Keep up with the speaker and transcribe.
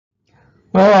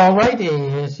Well,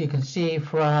 alrighty, as you can see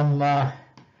from, uh,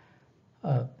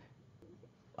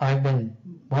 I've been,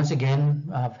 once again,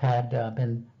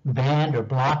 been banned or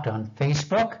blocked on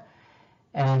Facebook,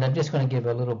 and I'm just going to give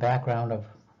a little background of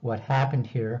what happened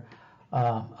here.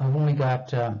 I've only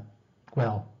got,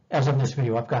 well, as of this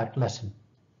video, I've got less than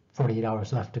 48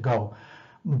 hours left to go,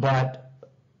 but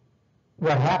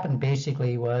what happened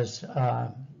basically was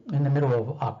in the middle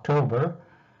of October,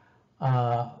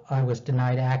 I was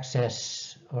denied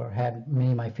access or had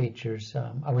many of my features.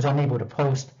 I was unable to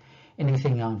post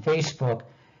anything on Facebook,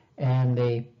 and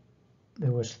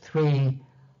there was three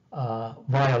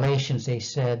violations they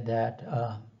said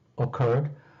that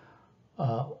occurred.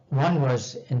 One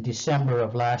was in December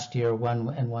of last year, one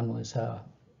was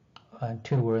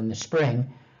two were in the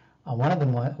spring. One of the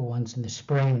ones in the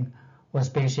spring was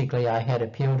basically I had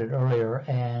appealed it earlier,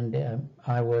 and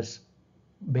I was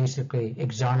basically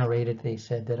exonerated. They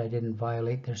said that I didn't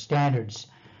violate their standards.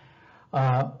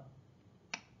 I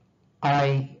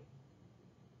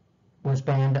was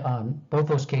banned on both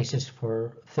those cases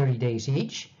for 30 days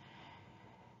each.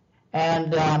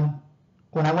 And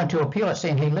when I went to appeal it,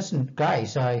 saying, hey, listen,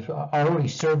 guys, I already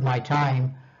served my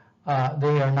time.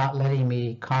 They are not letting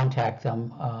me contact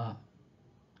them.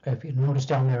 If you notice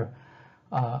down there,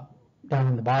 down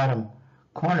in the bottom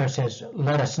corner, it says,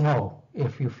 let us know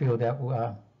if you feel that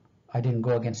I didn't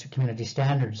go against the community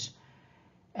standards.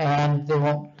 And they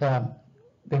won't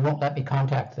let me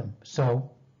contact them.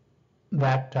 So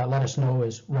that let us know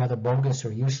is rather bogus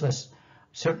or useless.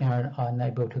 Certainly are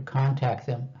unable to contact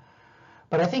them.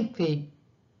 But I think the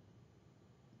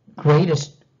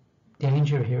greatest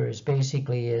danger here is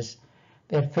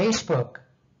that Facebook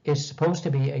is supposed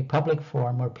to be a public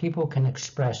forum where people can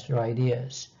express their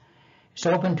ideas. It's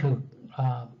open to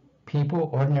people,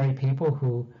 ordinary people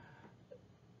who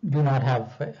do not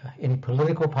have any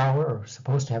political power or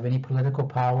supposed to have any political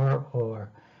power or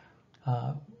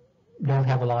don't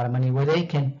have a lot of money, where they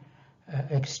can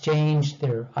exchange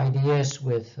their ideas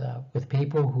with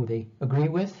people who they agree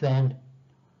with, and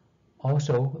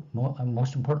also,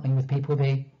 most importantly, with people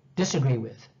they disagree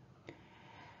with.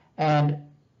 And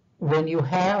when you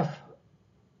have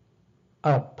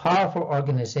a powerful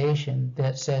organization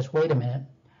that says, wait a minute,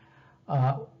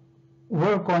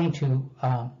 we're going to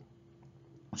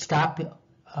stop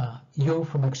you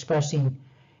from expressing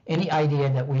any idea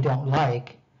that we don't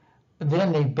like,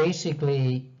 then they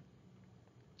basically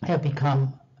have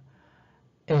become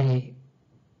an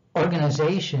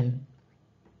organization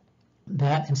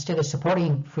that, instead of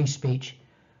supporting free speech,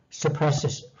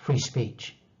 suppresses free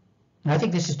speech. And I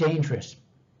think this is dangerous.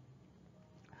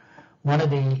 One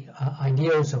of the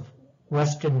ideals of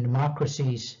Western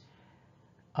democracies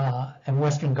and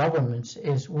Western governments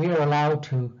is we are allowed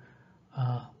to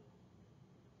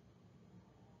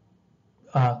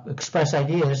express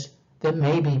ideas that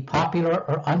may be popular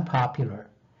or unpopular.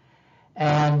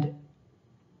 And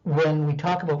when we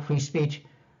talk about free speech,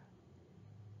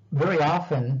 very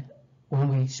often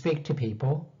when we speak to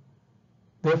people,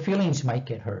 their feelings might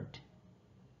get hurt.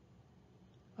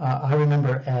 I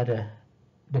remember at a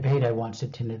debate I once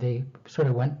attended, they sort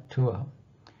of went to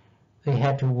they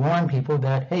had to warn people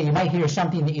that, hey, you might hear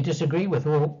something that you disagree with.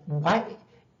 Well, why,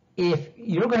 if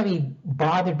you're going to be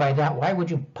bothered by that, why would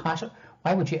you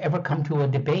ever come to a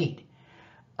debate?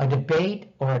 A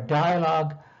debate or a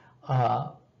dialogue,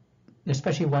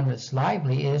 especially one that's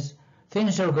lively, is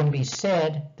things that are going to be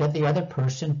said that the other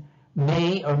person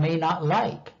may or may not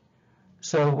like.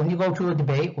 So when you go to a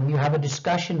debate, when you have a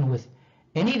discussion with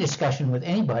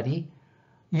anybody,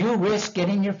 you risk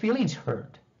getting your feelings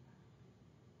hurt.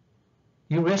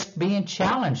 You risk being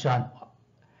challenged on,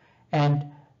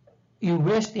 and you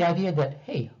risk the idea that,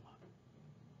 hey,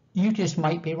 you just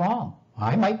might be wrong.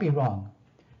 I might be wrong.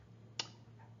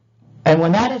 And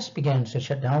when that begins to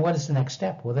shut down, what is the next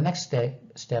step? Well, the next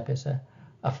step is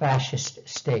a fascist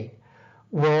state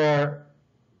where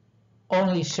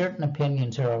only certain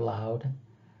opinions are allowed,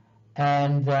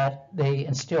 and that they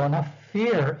instill enough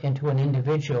fear into an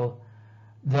individual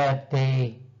that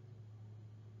they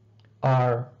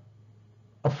are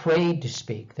afraid to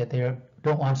speak, that they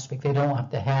don't want to speak, they don't want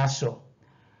the hassle.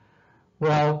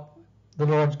 Well, if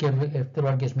the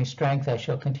Lord gives me strength, I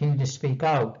shall continue to speak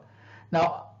out.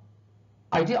 Now,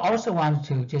 I also wanted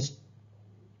to just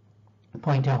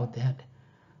point out that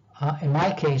in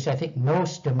my case, I think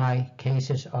most of my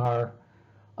cases are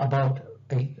about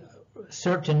a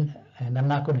certain, and I'm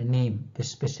not going to name this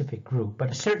specific group,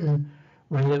 but a certain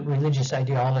religious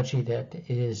ideology that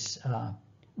is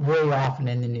very often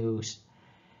in the news.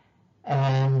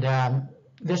 And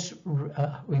this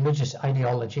religious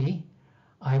ideology,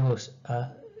 I will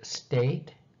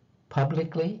state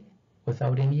publicly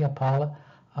without any apology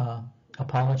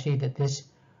that this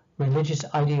religious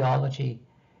ideology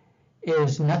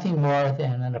is nothing more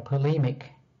than a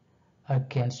polemic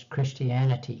against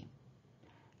Christianity.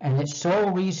 And its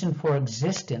sole reason for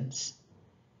existence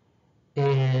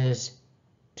is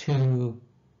to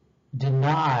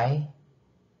deny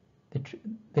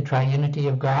the triunity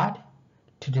of God,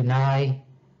 to deny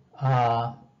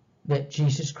that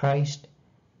Jesus Christ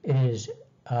is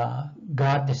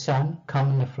God the Son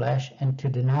come in the flesh, and to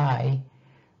deny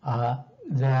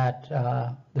that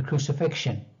the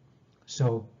crucifixion.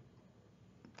 So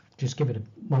just give it a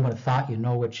moment of thought. You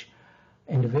know which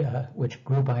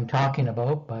group I'm talking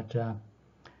about, but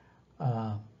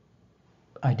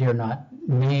I dare not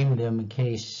name them in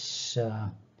case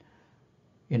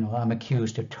I'm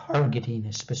accused of targeting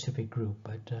a specific group.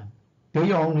 But do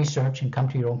your own research and come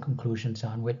to your own conclusions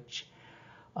on which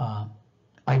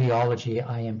ideology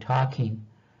I am talking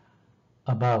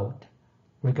about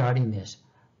regarding this.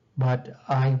 But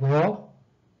I will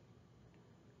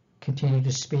continue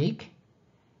to speak,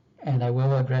 and I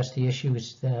will address the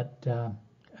issues that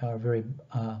are very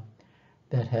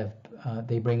that have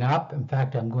they bring up. In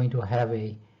fact, I'm going to have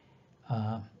a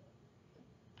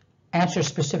answer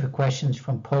specific questions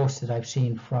from posts that I've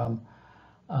seen from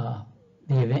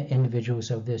the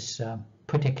individuals of this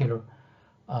particular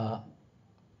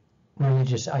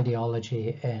religious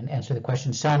ideology, and answer the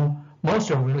questions.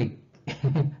 Most are really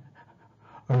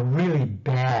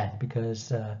bad because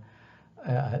the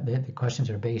questions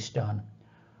are based on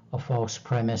a false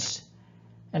premise,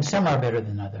 and some are better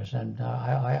than others. And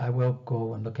I will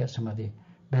go and look at some of the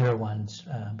better ones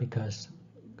because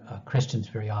Christians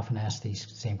very often ask these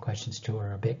same questions too, or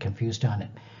are a bit confused on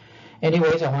it.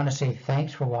 Anyways, I want to say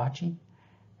thanks for watching,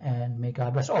 and may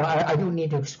God bless. Oh, I do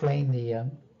need to explain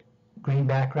the green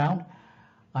background.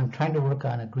 I'm trying to work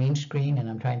on a green screen, and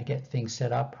I'm trying to get things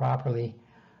set up properly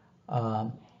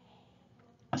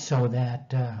so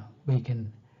that we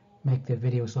can make the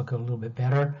videos look a little bit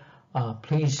better.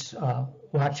 Please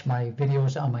watch my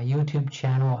videos on my YouTube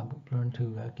channel. I've learned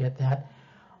to get that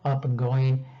up and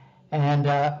going. And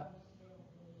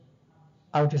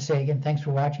I'll just say again, thanks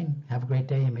for watching. Have a great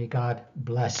day, and may God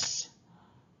bless.